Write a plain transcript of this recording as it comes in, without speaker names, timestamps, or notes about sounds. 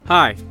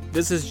Hi,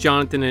 this is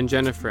Jonathan and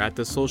Jennifer at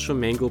the Social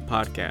Mango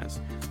Podcast.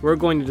 We're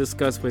going to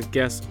discuss with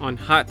guests on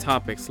hot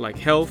topics like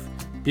health,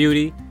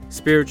 beauty,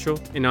 spiritual,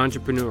 and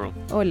entrepreneurial.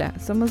 Hola,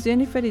 somos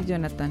Jennifer y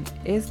Jonathan.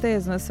 Este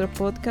es nuestro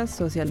podcast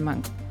Social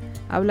Mango.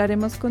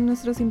 Hablaremos con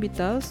nuestros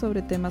invitados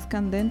sobre temas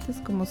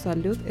candentes como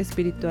salud,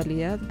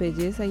 espiritualidad,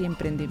 belleza y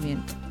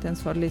emprendimiento.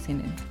 Thanks for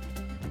listening.